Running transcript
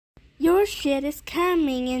Your shit is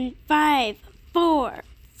coming in 5, 4,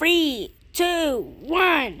 3, 2,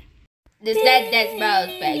 1. The snack that smells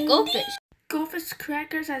like goldfish. Goldfish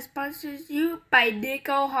crackers are sponsored you by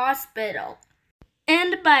Niko Hospital.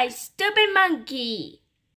 And by Stoopid Monkey.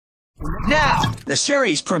 Now, the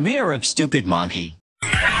series premiere of Stoopid Monkey.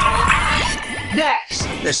 Next,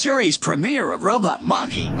 the series premiere of Robot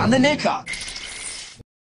Monkey on the Niko.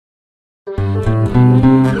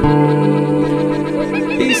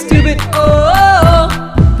 Be stupid,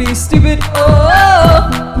 oh, be stupid,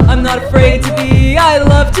 oh. I'm not afraid to be, I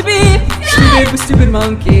love to be stupid with Stoopid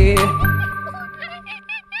Monkey.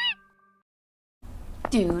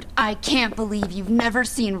 Dude, I can't believe you've never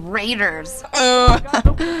seen Raiders.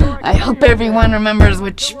 I hope everyone remembers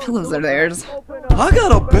which pillows are theirs. I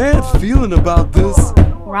got a bad feeling about this.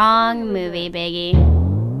 Wrong movie, Biggie.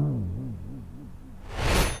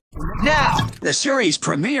 Now, the series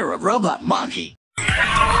premiere of Robot Monkey.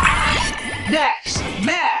 Next,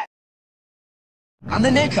 Matt on the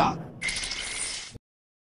Niko.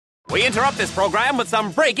 We interrupt this program with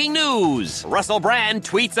some breaking news. Russell Brand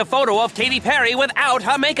tweets a photo of Katy Perry without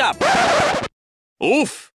her makeup.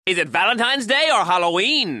 Oof! Is it Valentine's Day or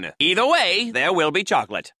Halloween? Either way, there will be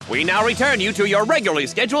chocolate. We now return you to your regularly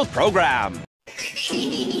scheduled program.